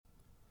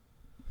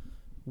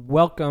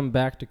Welcome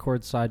back to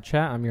Courtside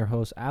Chat. I'm your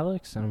host,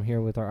 Alex, and I'm here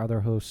with our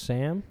other host,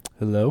 Sam.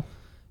 Hello.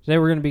 Today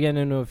we're going to be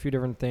getting into a few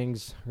different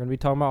things. We're going to be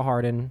talking about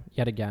Harden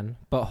yet again,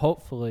 but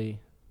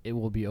hopefully it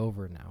will be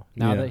over now.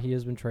 Now that he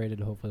has been traded,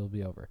 hopefully it will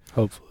be over.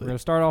 Hopefully. We're going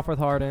to start off with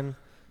Harden.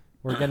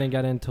 We're going to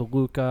get into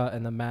Luka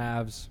and the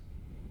Mavs.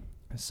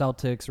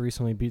 Celtics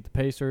recently beat the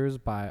Pacers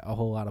by a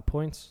whole lot of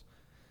points.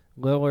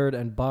 Lillard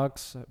and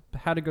Bucks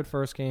had a good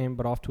first game,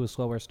 but off to a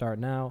slower start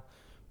now.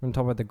 We're going to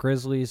talk about the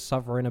Grizzlies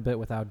suffering a bit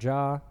without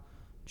Ja.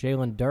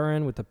 Jalen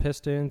Duren with the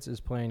Pistons is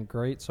playing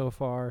great so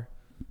far.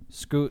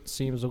 Scoot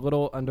seems a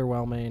little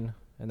underwhelming.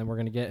 And then we're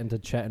going to get into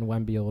Chet and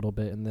Wemby a little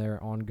bit in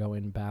their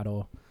ongoing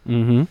battle.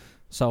 Mm-hmm.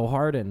 So,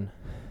 Harden.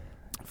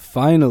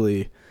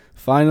 Finally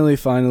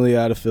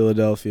out of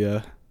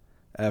Philadelphia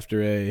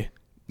after a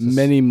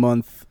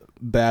many-month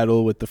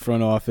battle with the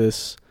front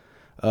office.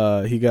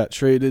 He got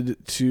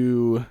traded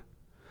to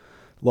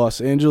Los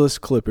Angeles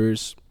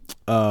Clippers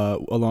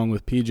along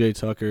with P.J.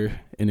 Tucker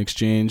in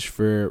exchange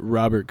for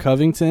Robert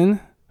Covington,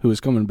 who is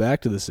coming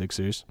back to the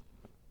Sixers.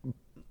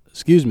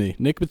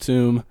 Nick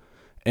Batum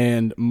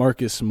and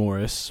Marcus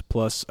Morris,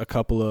 plus a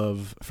couple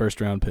of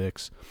first-round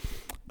picks.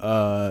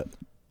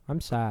 I'm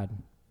sad.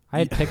 I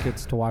had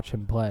tickets to watch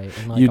him play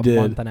in like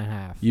month and a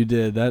half. You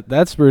did.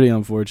 That's pretty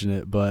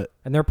unfortunate, but...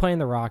 And they're playing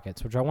the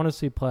Rockets, which I want to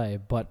see play,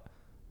 but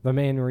the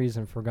main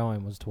reason for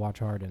going was to watch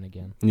Harden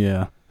again.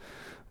 Yeah.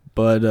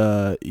 But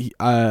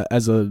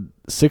as a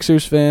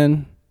Sixers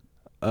fan,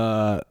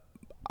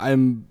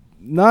 I'm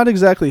not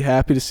exactly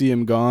happy to see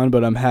him gone,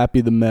 but I'm happy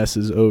the mess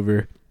is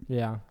over.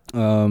 Yeah.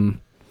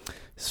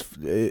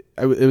 It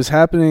was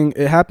happening.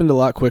 It happened a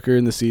lot quicker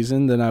in the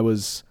season than I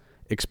was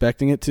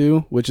expecting it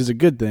to, which is a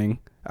good thing.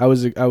 I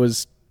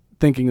was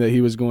thinking that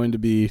he was going to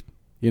be,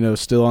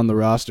 still on the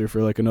roster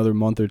for like another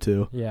month or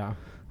two. Yeah.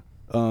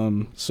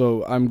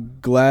 So I'm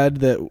glad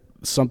that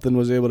something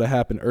was able to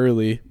happen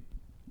early.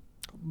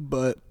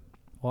 But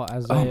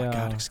as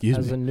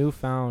a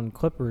newfound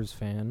Clippers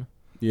fan,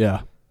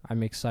 yeah,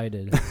 I'm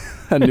excited.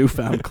 A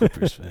newfound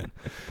Clippers fan.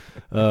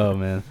 Oh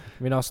man.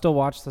 I mean, I'll still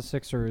watch the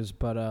Sixers,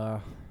 but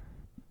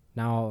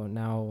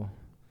now,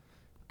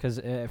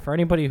 because for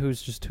anybody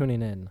who's just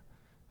tuning in,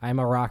 I'm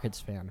a Rockets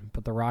fan,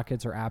 but the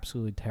Rockets are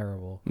absolutely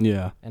terrible.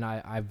 Yeah. And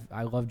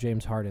I love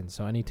James Harden,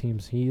 so any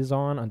teams he's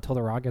on, until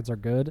the Rockets are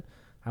good,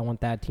 I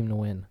want that team to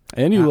win.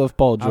 And you love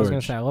Paul George. I was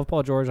going to say, I love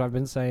Paul George. I've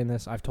been saying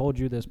this. I've told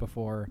you this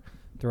before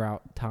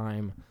throughout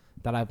time,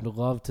 that I'd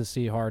love to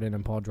see Harden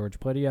and Paul George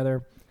play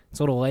together.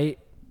 It's a little late,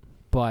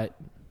 but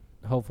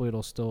hopefully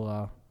it'll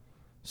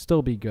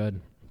still be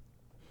good.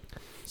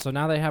 So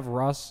now they have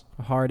Russ,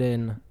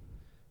 Harden,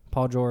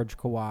 Paul George,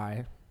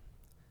 Kawhi.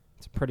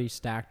 It's a pretty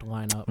stacked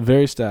lineup.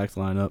 Very stacked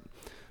lineup.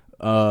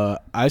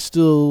 I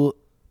still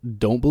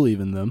don't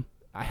believe in them.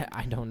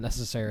 I don't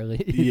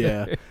necessarily either.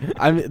 Yeah.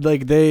 I mean,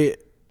 like, they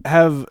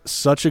have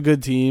such a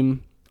good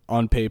team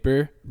on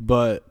paper,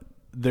 but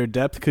their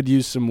depth could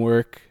use some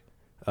work.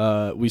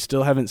 We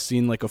still haven't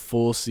seen like a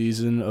full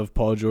season of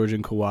Paul George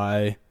and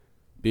Kawhi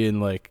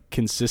being like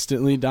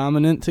consistently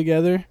dominant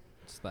together.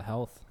 It's the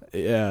health.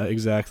 Yeah,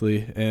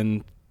 exactly.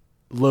 And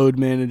load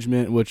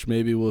management, which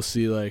maybe we'll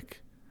see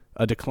like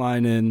a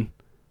decline in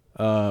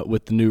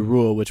with the new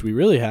rule, which we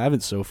really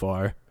haven't so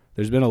far.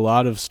 There's been a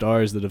lot of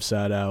stars that have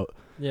sat out.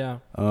 Yeah.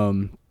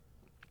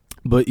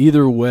 But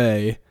either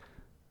way,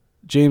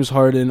 James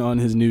Harden on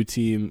his new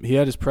team, he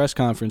had his press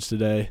conference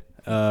today,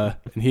 and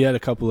he had a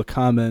couple of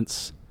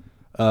comments.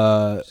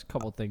 Just a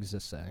couple of things to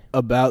say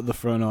about the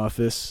front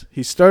office.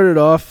 He started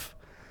off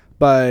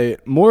by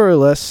more or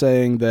less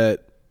saying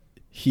that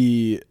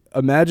he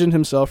imagined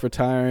himself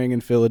retiring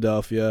in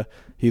Philadelphia.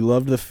 He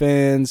loved the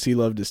fans. He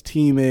loved his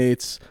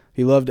teammates.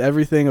 He loved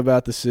everything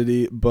about the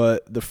city,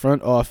 but the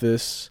front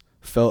office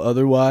felt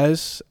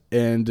otherwise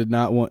and did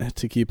not want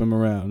to keep him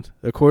around,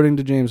 according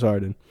to James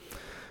Harden.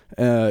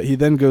 He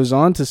then goes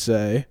on to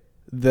say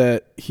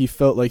that he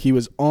felt like he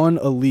was on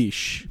a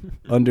leash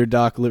under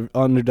Doc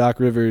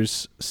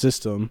Rivers'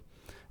 system,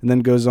 and then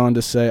goes on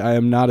to say, "I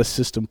am not a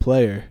system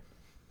player.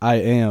 I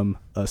am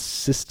a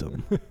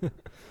system."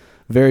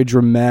 Very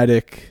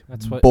dramatic,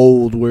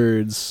 bold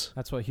words.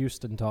 That's what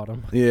Houston taught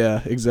him.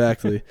 Yeah,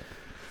 exactly.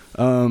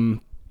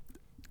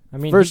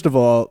 First of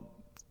all,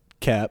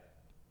 cap,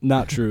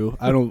 not true.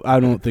 I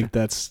don't think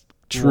that's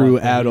true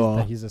at all.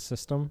 That he's a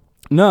system?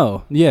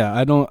 No, yeah,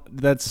 I don't.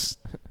 That's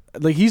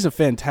like, he's a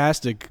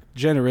fantastic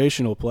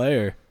generational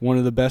player, one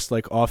of the best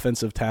like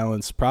offensive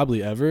talents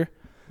probably ever.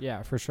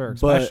 Yeah, for sure,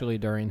 especially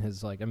during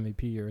his like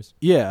MVP years.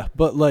 Yeah,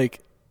 but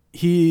like,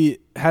 he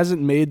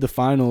hasn't made the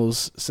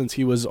finals since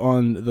he was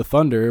on the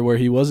Thunder, where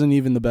he wasn't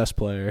even the best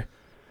player.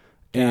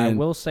 And I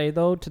will say,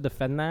 though, to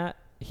defend that,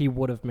 he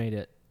would have made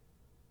it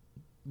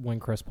when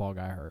Chris Paul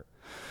got hurt.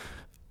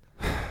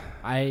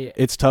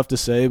 It's tough to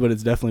say, but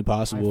it's definitely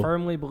possible. I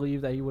firmly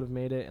believe that he would have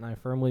made it, and I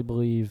firmly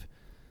believe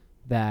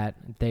that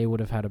they would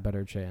have had a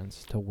better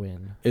chance to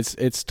win.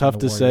 It's tough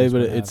to say,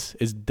 but it's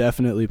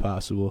definitely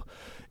possible.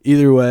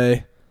 Either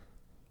way,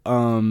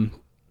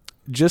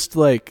 just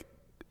like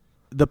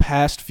the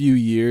past few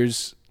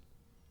years,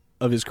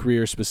 of his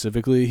career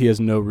specifically, he has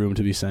no room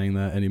to be saying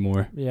that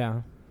anymore.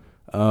 Yeah.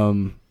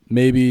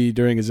 Maybe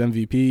during his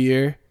MVP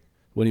year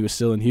when he was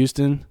still in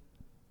Houston.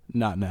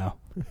 Not now.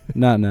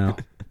 Not now.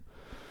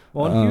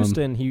 Well, in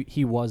Houston,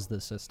 he was the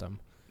system.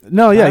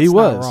 No, yeah, That's he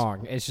was. not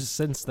wrong. It's just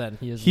since then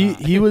he is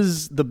not. He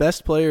was the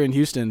best player in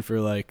Houston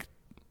for like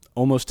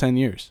almost 10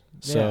 years.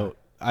 So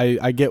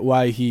I get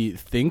why he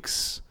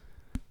thinks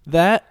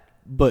that,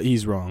 but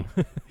he's wrong.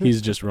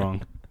 He's just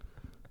wrong.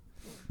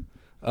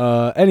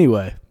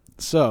 Anyway,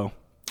 so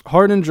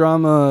Harden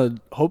drama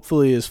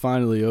hopefully is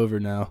finally over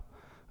now,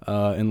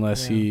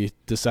 unless he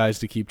decides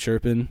to keep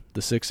chirping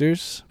the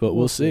Sixers, but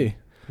we'll see.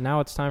 Now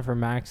it's time for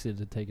Maxey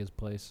to take his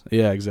place.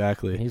 Yeah,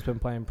 exactly. He's been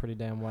playing pretty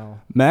damn well.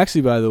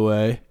 Maxey, by the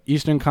way,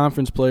 Eastern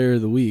Conference Player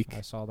of the Week.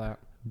 I saw that.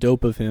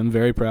 Dope of him.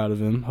 Very proud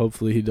of him.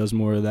 Hopefully he does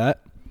more of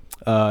that.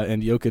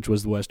 And Jokic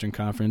was the Western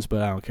Conference,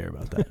 but I don't care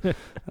about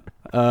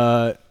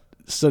that.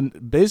 So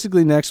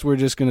basically next we're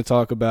just going to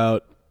talk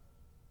about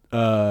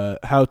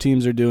how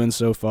teams are doing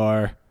so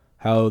far,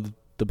 how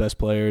the best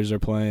players are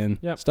playing,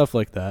 stuff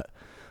like that.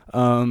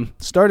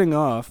 Starting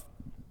off,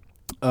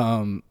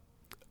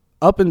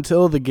 up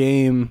until the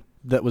game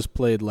that was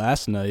played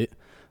last night,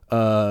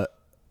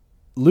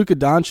 Luka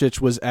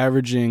Doncic was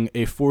averaging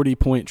a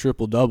 40-point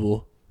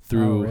triple-double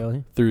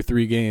through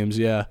 3 games.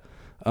 Yeah.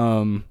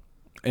 And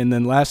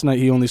then last night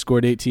he only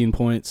scored 18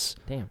 points.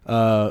 Damn.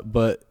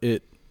 But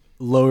it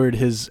lowered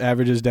his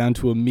averages down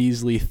to a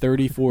measly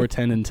 34,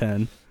 10, and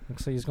 10.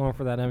 Looks like he's going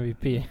for that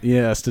MVP.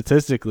 Yeah,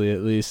 statistically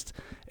at least.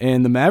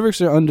 And the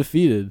Mavericks are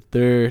undefeated.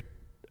 They're,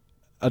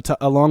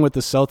 along with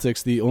the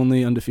Celtics, the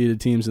only undefeated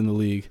teams in the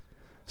league.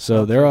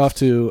 So they're off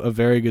to a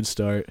very good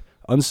start.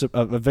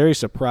 A very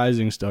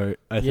surprising start,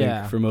 I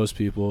think, for most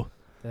people.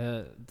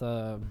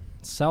 The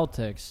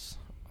Celtics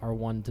are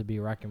one to be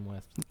reckoned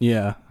with.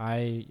 Yeah.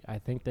 I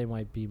think they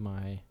might be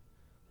my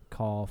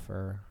call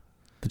for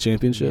the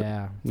championship.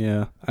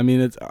 Yeah. I mean,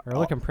 they're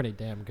looking pretty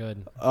damn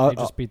good. They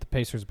just beat the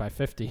Pacers by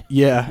 50.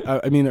 Yeah.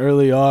 I mean,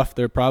 early off,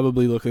 they're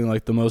probably looking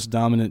like the most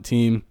dominant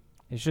team.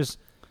 It's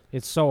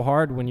so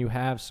hard when you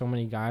have so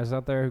many guys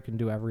out there who can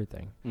do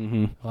everything.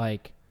 Mm-hmm.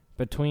 Like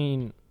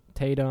between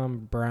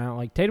Tatum, Brown,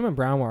 like Tatum and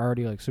Brown were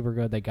already like super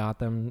good. They got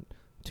them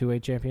to a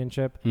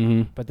championship.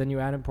 Mm-hmm. But then you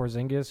add in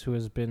Porzingis, who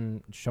has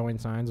been showing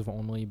signs of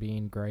only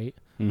being great.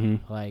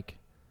 Mm-hmm. Like,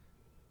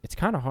 it's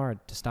kind of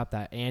hard to stop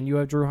that. And you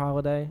have Drew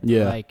Holiday.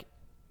 Yeah. Like,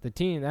 that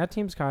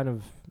team's kind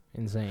of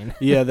insane.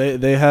 Yeah,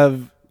 they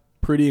have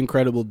pretty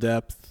incredible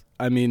depth.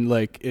 I mean,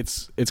 like,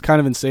 it's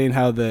kind of insane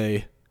how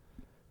they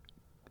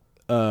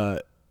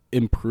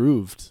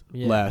improved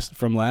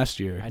from last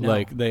year. I know.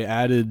 Like, they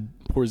added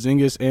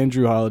Porzingis and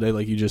Drew Holiday,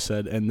 like you just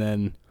said, and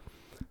then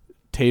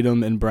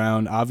Tatum and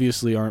Brown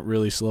obviously aren't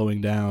really slowing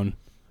down.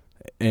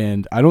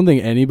 And I don't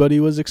think anybody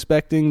was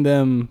expecting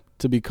them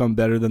to become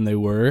better than they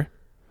were.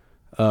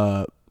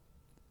 I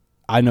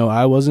know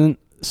I wasn't.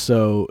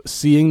 So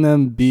seeing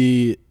them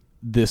be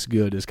this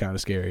good is kind of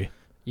scary.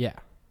 Yeah.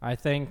 I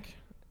think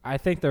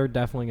they're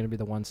definitely going to be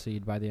the 1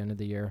 seed by the end of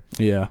the year.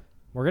 Yeah.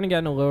 We're going to get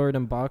into Lillard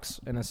and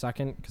Bucks in a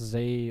second because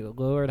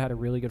Lillard had a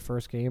really good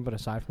first game, but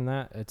aside from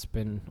that, it's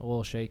been a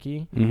little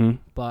shaky. Mm-hmm.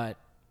 But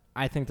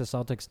I think the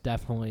Celtics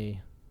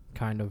definitely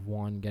kind of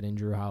won getting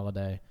Drew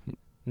Holiday.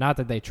 Not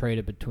that they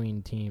traded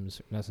between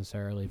teams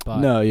necessarily,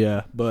 but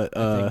but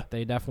I think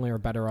they definitely are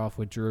better off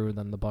with Drew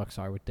than the Bucks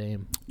are with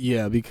Dame.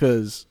 Yeah,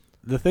 because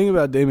the thing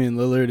about Damian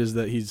Lillard is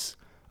that he's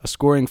a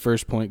scoring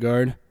first point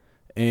guard,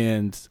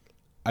 and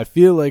I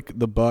feel like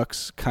the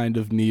Bucks kind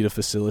of need a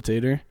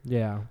facilitator.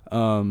 Yeah.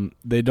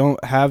 They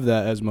don't have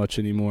that as much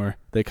anymore.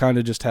 They kind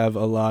of just have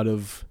a lot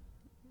of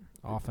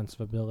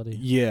offensive ability.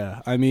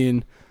 Yeah. I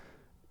mean,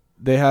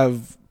 they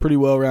have pretty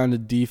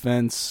well-rounded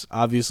defense,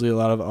 obviously a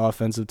lot of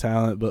offensive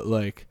talent, but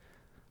like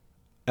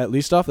at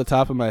least off the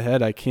top of my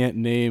head, I can't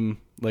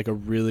name like a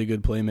really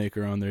good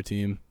playmaker on their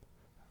team.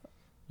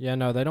 Yeah,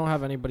 no, they don't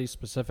have anybody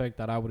specific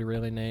that I would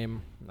really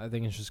name. I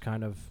think it's just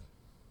kind of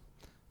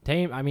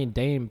Dame. I mean,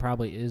 Dame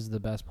probably is the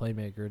best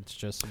playmaker. It's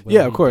just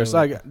of course.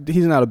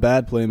 He's not a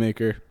bad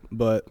playmaker,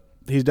 but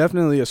he's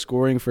definitely a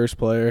scoring first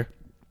player,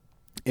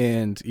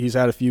 and he's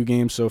had a few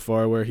games so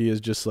far where he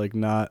has just like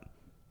not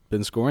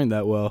been scoring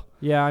that well.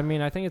 Yeah, I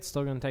mean, I think it's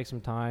still going to take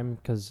some time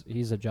because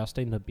he's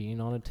adjusting to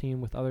being on a team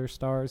with other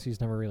stars.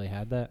 He's never really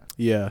had that.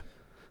 Yeah,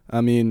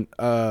 I mean,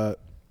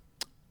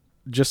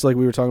 just like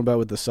we were talking about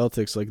with the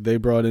Celtics, like they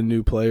brought in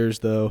new players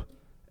though,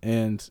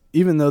 and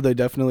even though they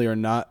definitely are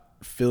not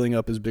filling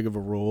up as big of a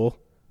role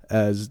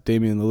as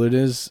Damian Lillard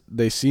is,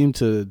 they seem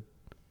to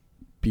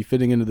be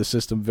fitting into the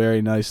system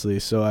very nicely.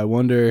 So I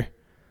wonder,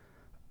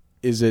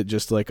 is it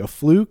just like a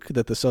fluke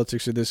that the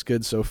Celtics are this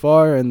good so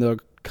far and they'll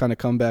kind of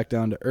come back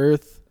down to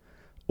earth,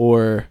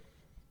 or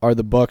are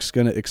the Bucks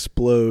going to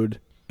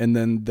explode and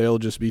then they'll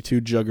just be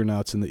two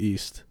juggernauts in the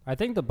East? I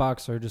think the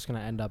Bucks are just going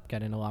to end up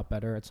getting a lot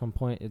better at some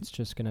point. It's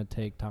just going to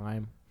take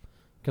time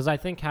because I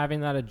think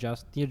having that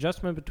the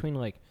adjustment between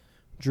like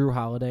Drew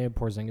Holiday and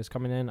Porzingis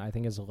coming in, I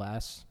think is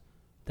less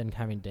than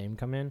having Dame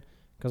come in.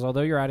 Because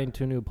although you're adding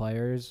 2 new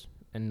players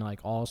and like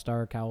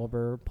all-star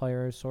caliber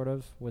players sort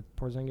of with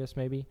Porzingis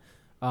maybe,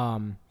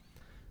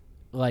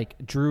 Like,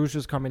 Drew's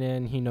just coming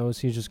in. He knows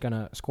he's just going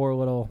to score a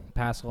little,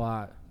 pass a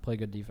lot, play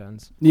good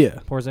defense. Yeah.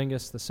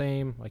 Porzingis, the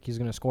same. Like, he's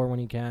going to score when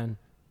he can.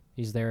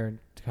 He's there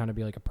to kind of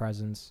be like a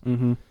presence.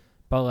 Mm-hmm.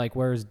 But, like,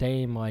 whereas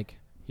Dame, like,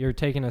 you're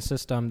taking a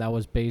system that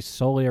was based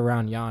solely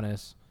around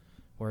Giannis,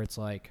 where it's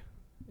like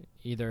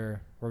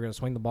either we're going to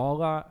swing the ball a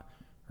lot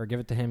or give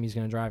it to him, he's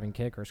going to drive and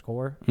kick or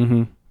score,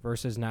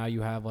 versus now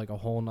you have, like, a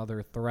whole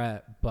nother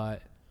threat,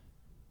 but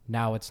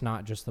now it's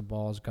not just the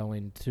ball's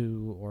going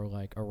to or,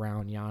 like,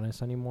 around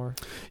Giannis anymore.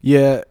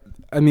 Yeah,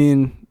 I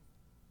mean,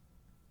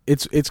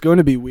 it's going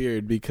to be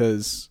weird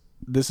because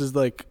this is,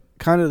 like,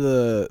 kind of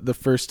the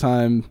first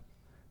time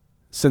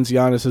since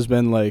Giannis has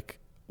been, like,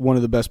 one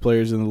of the best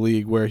players in the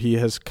league where he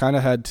has kind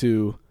of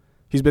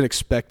he's been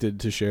expected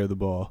to share the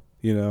ball,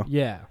 you know?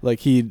 Yeah.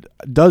 Like, he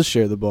does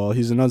share the ball.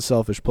 He's an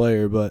unselfish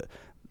player, but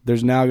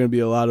there's now going to be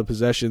a lot of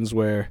possessions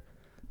where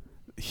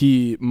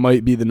he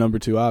might be the number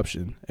 2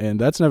 option,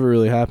 and that's never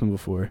really happened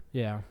before.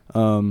 Yeah.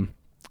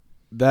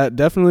 That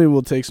definitely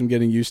will take some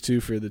getting used to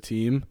for the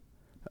team.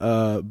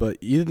 But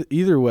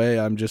either way,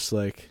 I'm just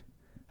like,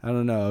 I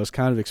don't know. I was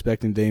kind of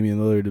expecting Damian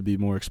Lillard to be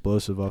more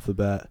explosive off the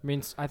bat. I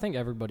mean, I think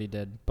everybody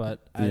did,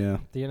 but Yeah.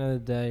 at the end of the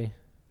day,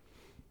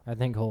 I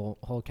think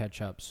he'll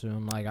catch up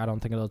soon. Like, I don't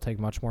think it'll take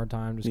much more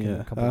time. Just give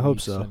him a couple I weeks hope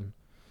so.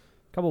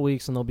 Couple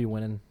weeks and they'll be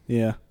winning.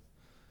 Yeah.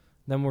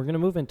 Then we're gonna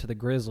move into the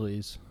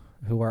Grizzlies,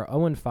 who are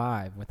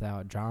 0-5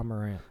 without Ja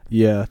Morant.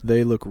 Yeah,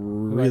 they look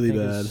Who really I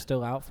think bad. is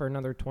still out for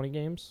another 20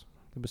 games.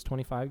 It was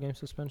 25-game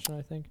suspension,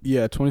 I think.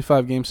 Yeah,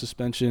 25-game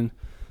suspension.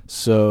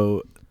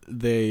 So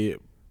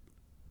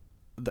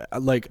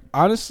like,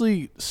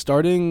 honestly,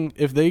 starting,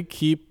 if they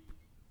keep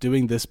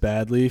doing this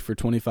badly for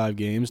 25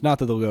 games, not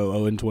that they'll go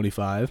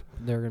 0-25.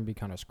 They're going to be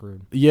kind of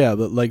screwed. Yeah,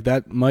 but, like,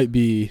 that might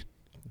be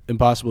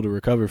impossible to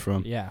recover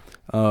from. Yeah.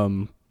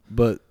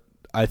 But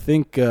I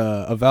think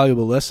a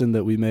valuable lesson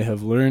that we may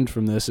have learned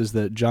from this is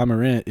that Ja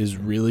Morant is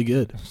really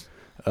good.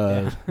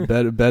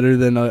 Better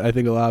than I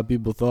think a lot of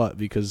people thought,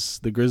 because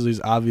the Grizzlies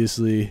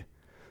obviously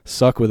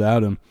suck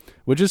without him,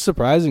 which is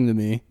surprising to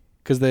me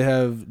because they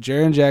have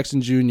Jaren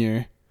Jackson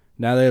Jr.,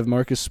 now they have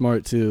Marcus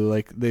Smart too.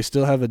 Like, they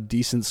still have a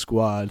decent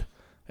squad,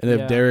 and they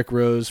have Derrick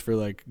Rose for,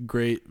 like,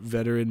 great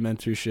veteran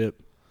mentorship.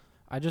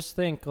 I just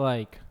think,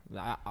 like,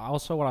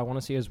 also what I want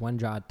to see is when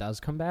Ja does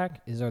come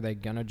back, are they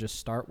going to just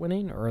start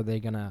winning, or are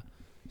they going to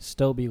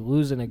still be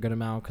losing a good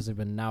amount because they've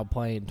been now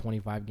playing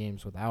 25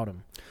 games without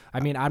him? I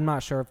mean, I'm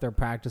not sure if they're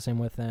practicing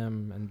with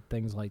him and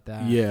things like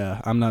that.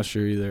 Yeah, I'm not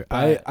sure either.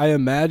 I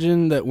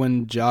imagine that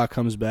when Ja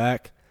comes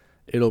back,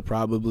 it'll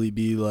probably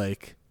be,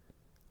 like,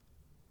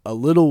 a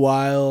little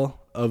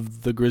while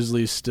of the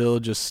Grizzlies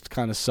still just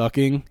kind of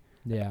sucking.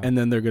 Yeah. And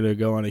then they're going to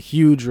go on a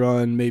huge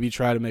run, maybe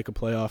try to make a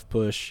playoff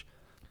push.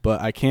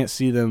 But I can't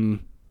see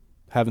them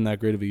having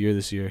that great of a year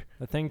this year.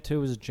 The thing,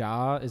 too, is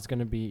Ja is going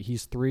to be –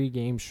 he's 3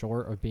 games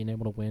short of being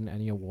able to win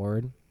any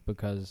award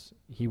because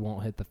he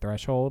won't hit the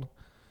threshold,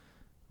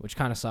 which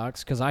kind of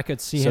sucks because I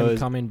could see him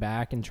coming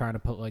back and trying to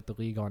put, like, the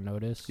league on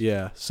notice.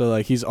 Yeah, so,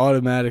 like, he's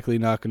automatically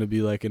not going to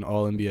be, like, an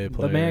all-NBA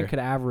player. The man could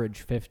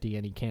average 50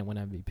 and he can't win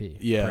MVP.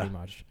 Yeah, pretty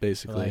much.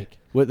 Basically.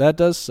 That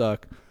does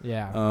suck.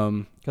 Yeah.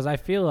 Because I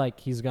feel like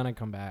he's going to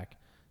come back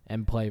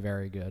and play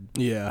very good.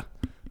 Yeah.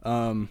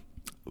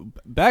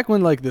 Back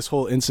when, like, this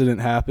whole incident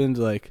happened,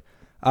 like,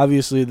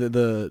 obviously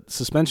the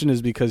suspension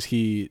is because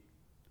he,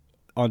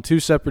 on 2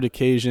 separate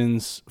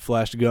occasions,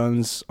 flashed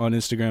guns on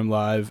Instagram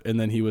Live, and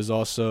then he was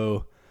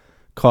also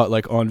caught,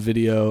 like, on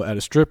video at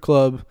a strip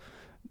club,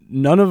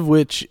 none of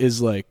which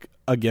is, like,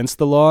 against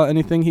the law.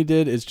 Anything he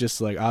did is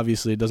just, like,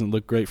 obviously it doesn't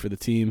look great for the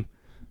team.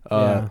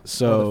 Or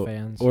the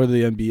fans. Or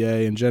the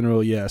NBA in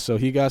general. Yeah, so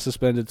he got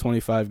suspended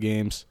 25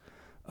 games.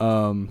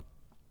 And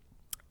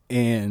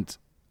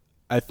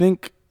I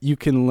think you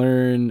can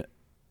learn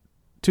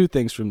 2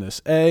 things from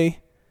this. A,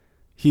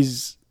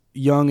 he's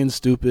young and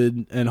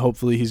stupid, and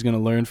hopefully he's going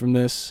to learn from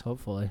this.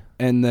 Hopefully.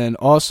 And then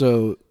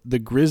also the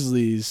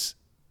Grizzlies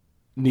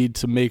need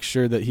to make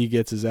sure that he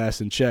gets his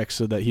ass in check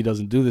so that he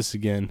doesn't do this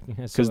again,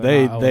 because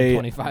they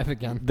 25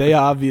 again. They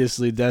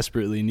obviously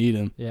desperately need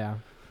him. Yeah.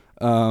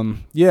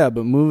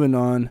 But moving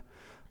on,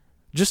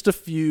 just a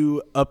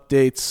few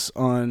updates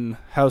on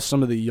how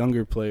some of the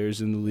younger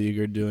players in the league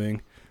are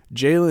doing.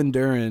 Jalen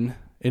Duren,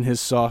 in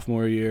his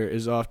sophomore year,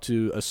 is off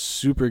to a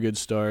super good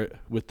start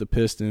with the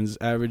Pistons,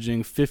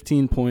 averaging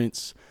 15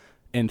 points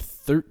and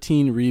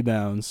 13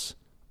 rebounds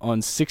on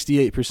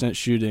 68%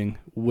 shooting,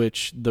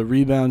 which the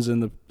rebounds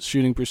and the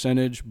shooting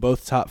percentage,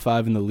 both top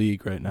 5 in the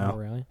league right now. Oh,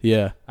 really?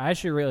 Yeah. I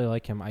actually really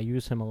like him. I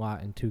use him a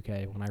lot in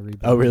 2K when I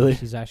rebound. Oh, really?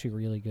 He's actually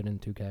really good in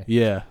 2K.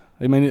 Yeah.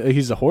 I mean,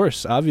 he's a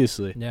horse,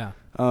 obviously. Yeah.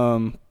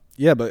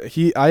 But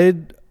I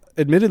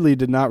admittedly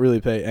did not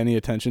really pay any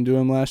attention to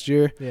him last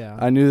year. Yeah.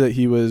 I knew that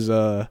he was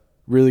a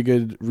really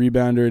good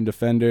rebounder and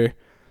defender,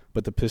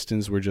 but the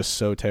Pistons were just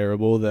so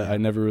terrible that I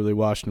never really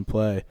watched him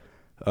play.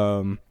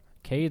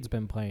 Cade's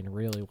been playing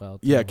really well,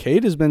 too. Yeah,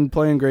 Cade has been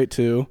playing great,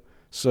 too.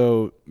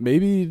 So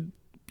maybe,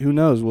 who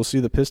knows, we'll see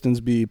the Pistons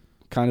be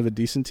kind of a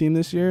decent team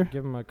this year.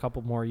 Give him a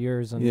couple more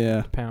years, and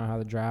depending on how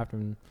the draft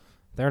and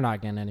they're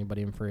not getting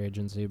anybody in free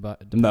agency. But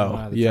depending on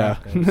how the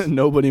draft goes.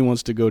 Nobody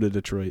wants to go to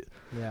Detroit.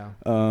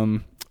 Yeah.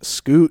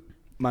 Scoot,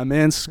 my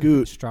man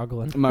Scoot,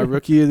 struggling. my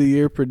rookie of the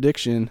year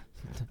prediction.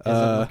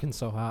 Isn't looking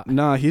so hot.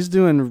 Nah, he's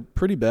doing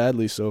pretty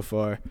badly so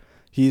far.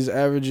 He's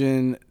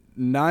averaging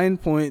 9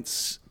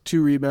 points,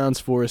 2 rebounds,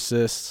 4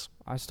 assists.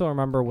 I still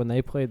remember when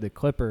they played the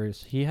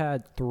Clippers, he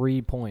had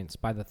 3 points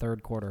by the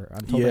third quarter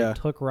until they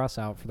took Russ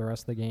out for the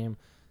rest of the game.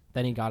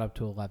 Then he got up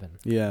to 11.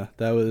 Yeah,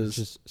 that was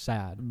just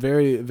sad.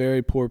 Very,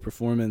 very poor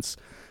performance.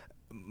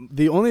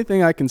 The only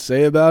thing I can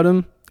say about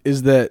him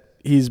is that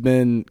he's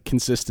been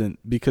consistent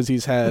because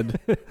he's had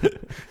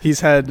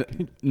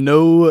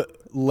no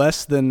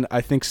less than, I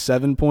think,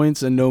 7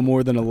 points and no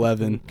more than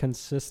 11.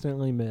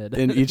 Consistently mid.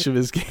 In each of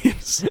his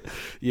games.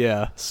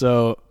 Yeah,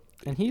 so...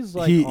 And he's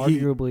like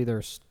arguably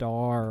their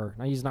star.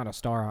 Now, he's not a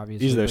star,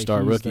 obviously. He's their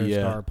star rookie, their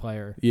star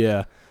player.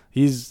 Yeah,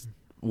 he's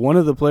one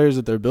of the players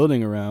that they're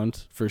building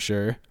around for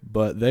sure,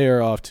 but they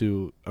are off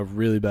to a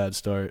really bad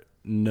start.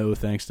 No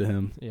thanks to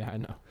him. Yeah, I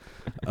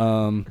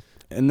know.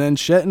 And then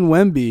Chet and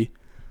Wemby,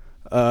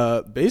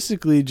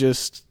 basically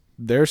just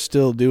they're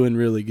still doing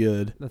really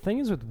good. The thing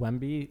is with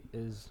Wemby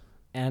is,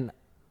 and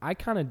I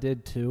kind of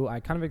did too, I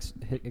kind of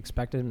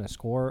expected him to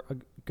score a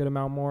good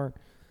amount more.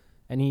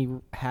 And he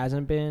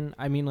hasn't been.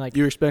 I mean, like...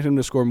 You expect him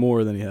to score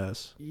more than he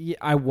has? Yeah,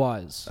 I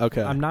was.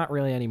 Okay. I'm not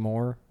really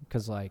anymore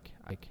because, like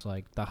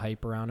the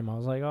hype around him, I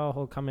was like, oh,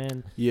 he'll come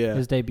in. Yeah.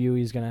 His debut,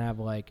 he's going to have,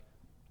 like,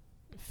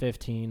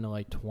 15 to,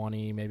 like,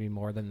 20, maybe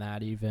more than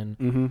that even.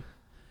 Mm-hmm.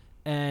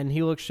 And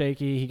he looked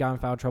shaky. He got in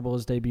foul trouble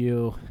his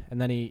debut. And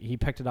then he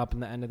picked it up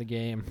in the end of the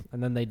game.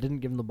 And then they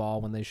didn't give him the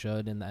ball when they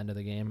should in the end of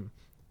the game.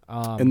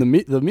 And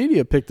the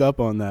media picked up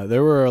on that.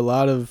 There were a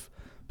lot of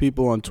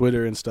people on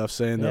Twitter and stuff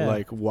saying that,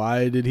 like,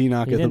 why did he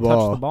not get the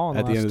ball? Touch the ball in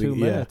at the last end of 2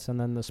 minutes, and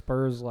then the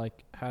Spurs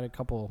like had a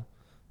couple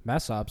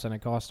mess ups, and it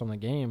cost them the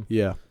game.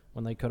 Yeah,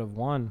 when they could have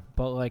won.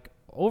 But like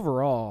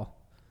overall,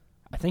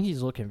 I think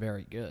he's looking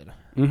very good.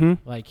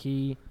 Mm-hmm. I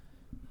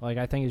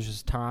think it's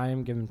just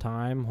time. Give him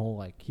time.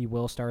 He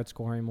will start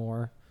scoring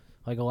more.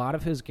 Like a lot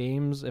of his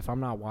games, if I'm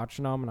not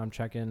watching them and I'm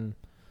checking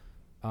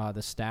the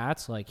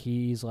stats, like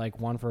he's like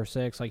 1 for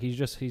 6. Like he's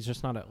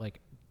just not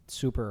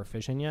super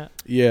efficient yet.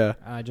 Yeah.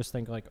 I just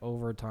think like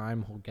over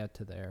time he'll get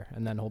to there,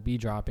 and then he'll be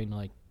dropping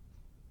like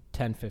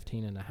 10,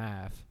 15 and a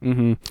half.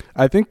 Mm-hmm.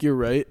 I think you're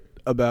right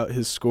about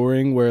his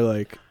scoring where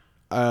like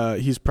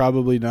he's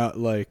probably not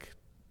like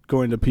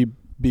going to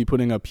be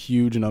putting up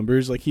huge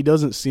numbers. Like he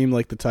doesn't seem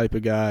like the type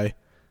of guy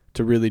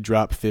to really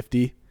drop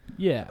 50.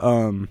 Yeah.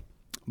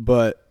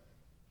 But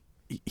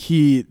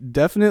he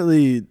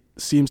definitely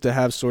seems to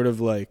have sort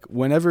of like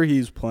whenever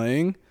he's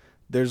playing,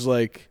 there's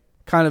like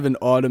kind of an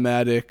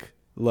automatic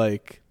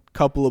like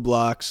couple of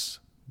blocks,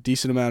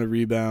 decent amount of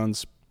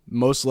rebounds,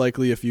 most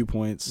likely a few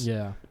points.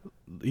 Yeah.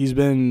 He's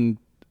been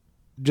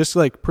just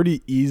like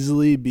pretty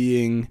easily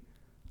being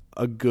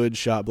a good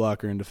shot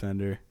blocker and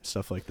defender,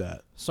 stuff like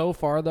that. So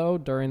far though,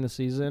 during the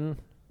season,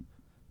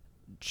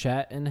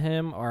 Chet and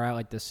him are at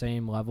like the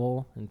same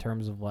level in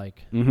terms of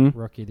like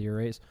rookie of the year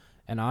race.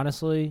 And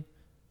honestly,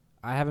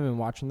 I haven't been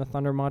watching the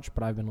Thunder much,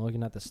 but I've been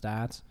looking at the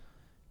stats.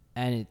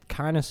 And it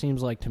kind of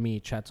seems like to me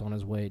Chet's on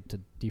his way to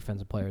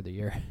Defensive Player of the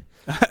Year.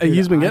 Dude,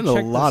 he's been getting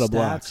a lot of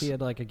blocks. He had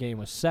like a game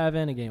with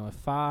 7, a game with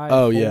 5.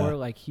 Oh, 4. yeah.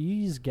 Like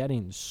he's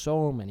getting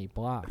so many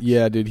blocks.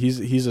 Yeah, dude,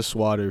 he's a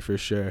swatter for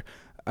sure.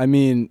 I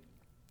mean,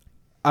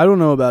 I don't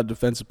know about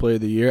Defensive Player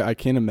of the Year. I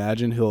can't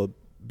imagine he'll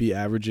be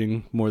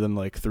averaging more than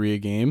like 3 a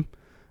game,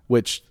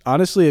 which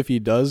honestly, if he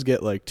does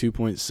get like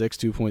 2.6,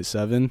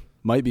 2.7,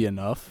 might be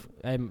enough.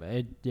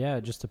 It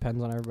just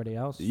depends on everybody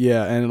else.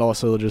 Yeah, and it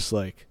also just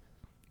like,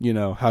 you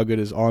know, how good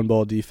his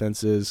on-ball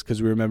defense is,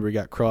 because we remember he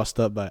got crossed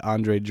up by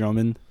Andre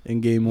Drummond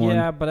in Game 1.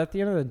 Yeah, but at the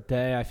end of the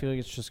day, I feel like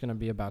it's just going to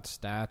be about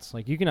stats.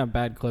 Like, you can have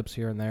bad clips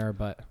here and there,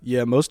 but...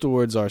 Yeah, most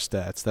awards are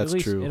stats. That's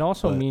true. It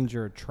also means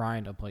you're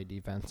trying to play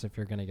defense if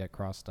you're going to get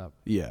crossed up.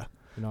 Yeah.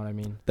 You know what I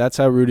mean? That's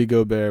how Rudy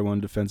Gobert won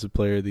Defensive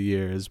Player of the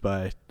Year, is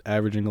by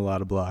averaging a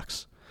lot of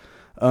blocks.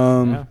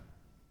 Yeah.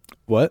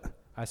 What?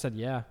 I said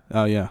yeah.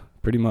 Oh, yeah,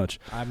 pretty much.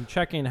 I'm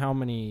checking how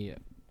many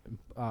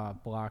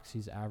blocks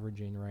he's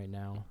averaging right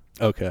now.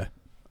 Okay.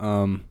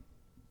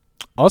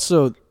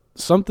 Also,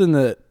 something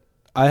that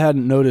I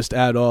hadn't noticed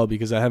at all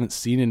because I haven't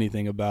seen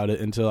anything about it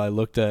until I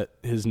looked at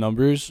his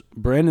numbers.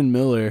 Brandon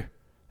Miller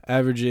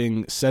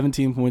averaging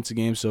 17 points a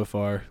game so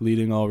far,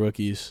 leading all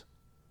rookies.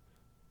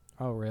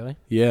 Oh, really?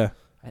 Yeah.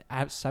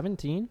 At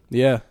 17?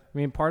 Yeah. I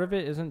mean, part of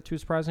it isn't too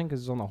surprising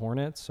because he's on the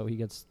Hornets, so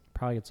he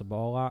probably gets the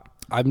ball a lot.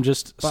 I'm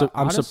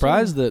honestly,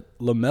 surprised that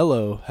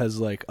LaMelo has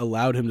like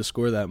allowed him to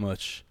score that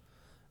much.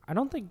 I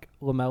don't think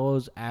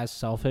LaMelo's as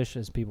selfish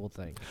as people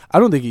think. I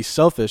don't think he's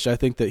selfish. I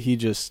think that he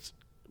just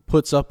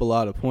puts up a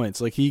lot of points.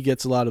 Like, he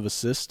gets a lot of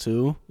assists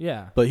too.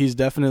 Yeah. But he's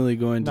definitely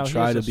going to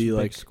try to be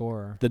like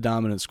scorer. The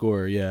dominant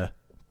scorer, yeah.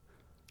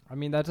 I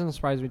mean, that doesn't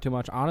surprise me too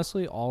much.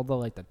 Honestly, all the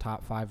the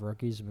top 5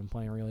 rookies have been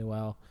playing really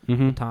well.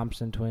 Mm-hmm. The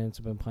Thompson twins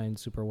have been playing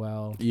super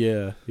well.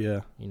 Yeah,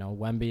 yeah. You know,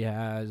 Wemby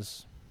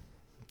has.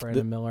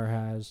 Brandon Miller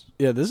has.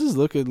 Yeah, this is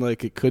looking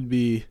like it could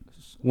be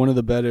one of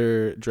the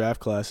better draft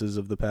classes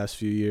of the past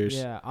few years.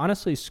 Yeah,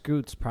 honestly,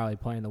 Scoot's probably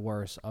playing the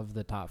worst of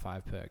the top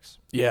 5 picks.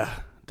 Yeah,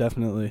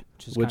 definitely.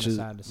 Which is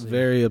sad to see.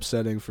 Very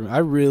upsetting for me. I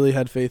really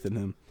had faith in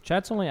him.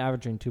 Chat's only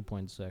averaging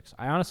 2.6.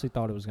 I honestly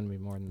thought it was going to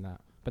be more than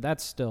that, but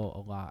that's still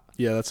a lot.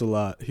 Yeah, that's a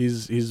lot.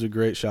 He's a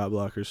great shot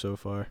blocker so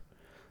far.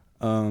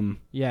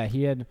 Yeah,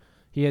 he had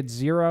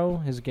 0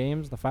 his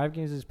games. The 5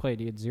 games he's played,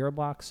 he had 0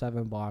 blocks,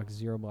 7 blocks,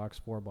 0 blocks,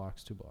 4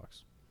 blocks, 2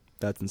 blocks.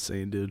 That's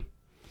insane, dude.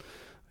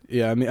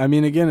 Yeah, I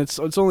mean, again, it's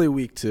only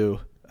week 2.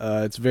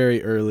 It's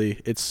very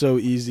early. It's so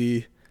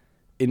easy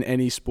in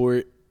any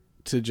sport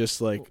to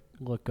just like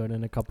look good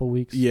in a couple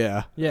weeks.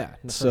 Yeah. Yeah.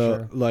 So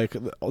sure. like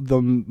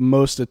the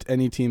most that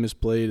any team has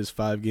played is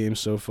 5 games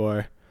so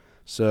far.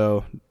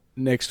 So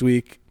next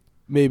week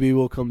maybe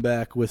we'll come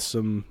back with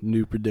some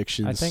new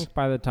predictions. I think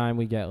by the time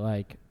we get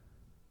like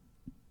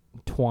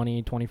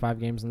 20, 25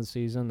 games in the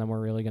season, then we're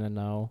really going to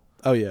know.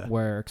 Oh yeah.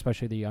 Where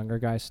especially the younger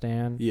guys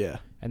stand. Yeah.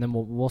 And then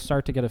we'll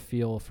start to get a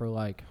feel for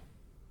like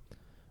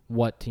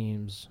what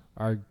teams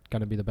are going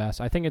to be the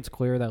best. I think it's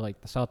clear that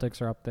like the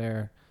Celtics are up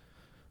there.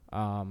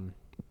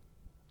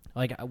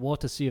 Like we'll have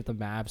to see if the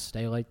Mavs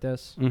stay like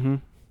this. Mm-hmm.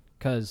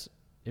 Because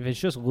if it's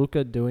just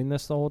Luka doing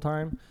this the whole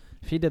time,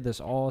 if he did this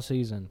all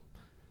season,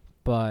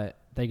 but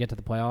they get to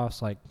the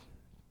playoffs, like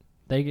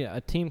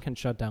a team can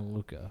shut down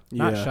Luka.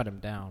 Not shut him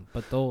down,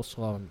 but they'll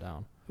slow him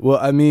down. Well,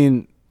 I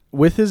mean,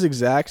 with his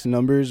exact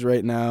numbers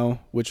right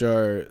now, which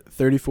are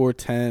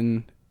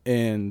 34-10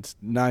 and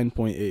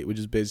 9.8, which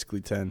is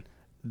basically 10,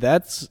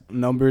 that's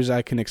numbers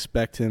I can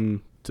expect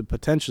him to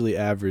potentially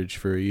average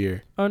for a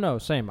year. Oh, no,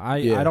 same. I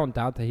don't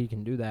doubt that he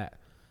can do that.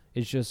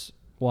 It's just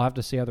we'll have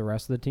to see how the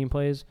rest of the team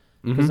plays.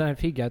 Because then if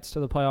he gets to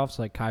the playoffs,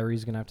 like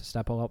Kyrie's going to have to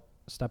step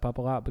up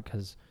a lot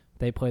because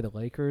they play the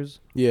Lakers.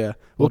 Yeah.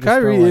 Well, just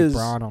Kyrie throw, like, is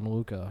Braun on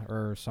Luka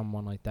or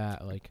someone like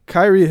that. Like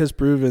Kyrie has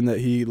proven that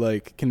he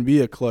like can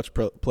be a clutch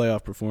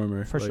playoff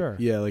performer. For sure.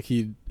 Yeah, like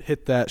he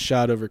hit that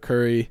shot over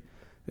Curry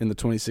in the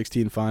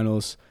 2016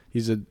 finals.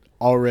 He's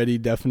already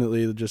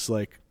definitely just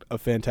like a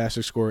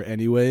fantastic scorer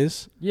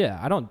anyways. Yeah,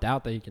 I don't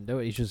doubt that he can do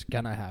it. He's just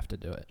going to have to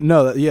do it.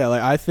 No,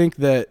 like I think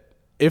that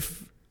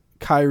if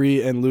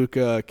Kyrie and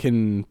Luka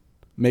can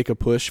make a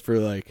push for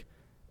like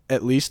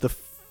at least the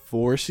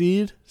 4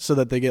 seed so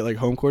that they get like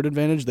home court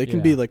advantage, they can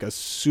be like a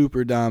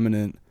super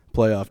dominant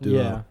playoff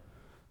duo. Yeah.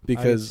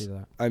 Because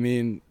I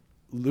mean,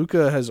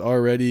 Luka has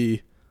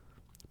already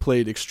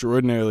played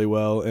extraordinarily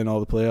well in all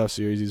the playoff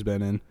series he's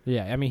been in.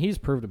 Yeah, I mean, he's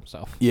proved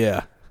himself.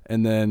 Yeah.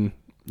 And then,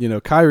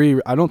 Kyrie,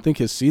 I don't think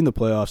has seen the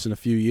playoffs in a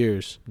few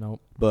years.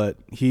 Nope. But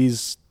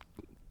he's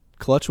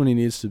clutch when he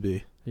needs to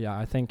be. Yeah,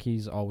 I think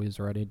he's always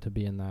ready to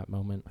be in that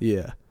moment.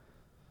 Yeah.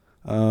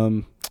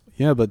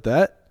 But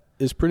that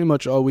is pretty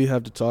much all we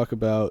have to talk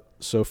about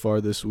so far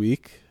this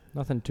week.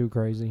 Nothing too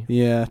crazy.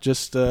 Yeah,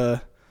 just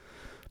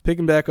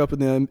picking back up in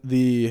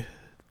the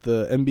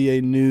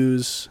NBA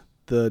news,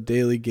 the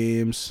daily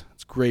games.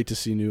 It's great to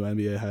see new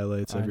NBA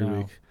highlights every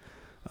week.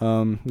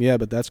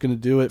 But that's going to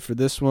do it for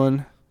this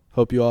one.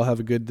 Hope you all have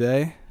a good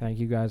day. Thank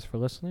you guys for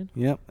listening.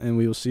 Yep, and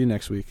we will see you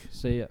next week.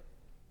 See ya.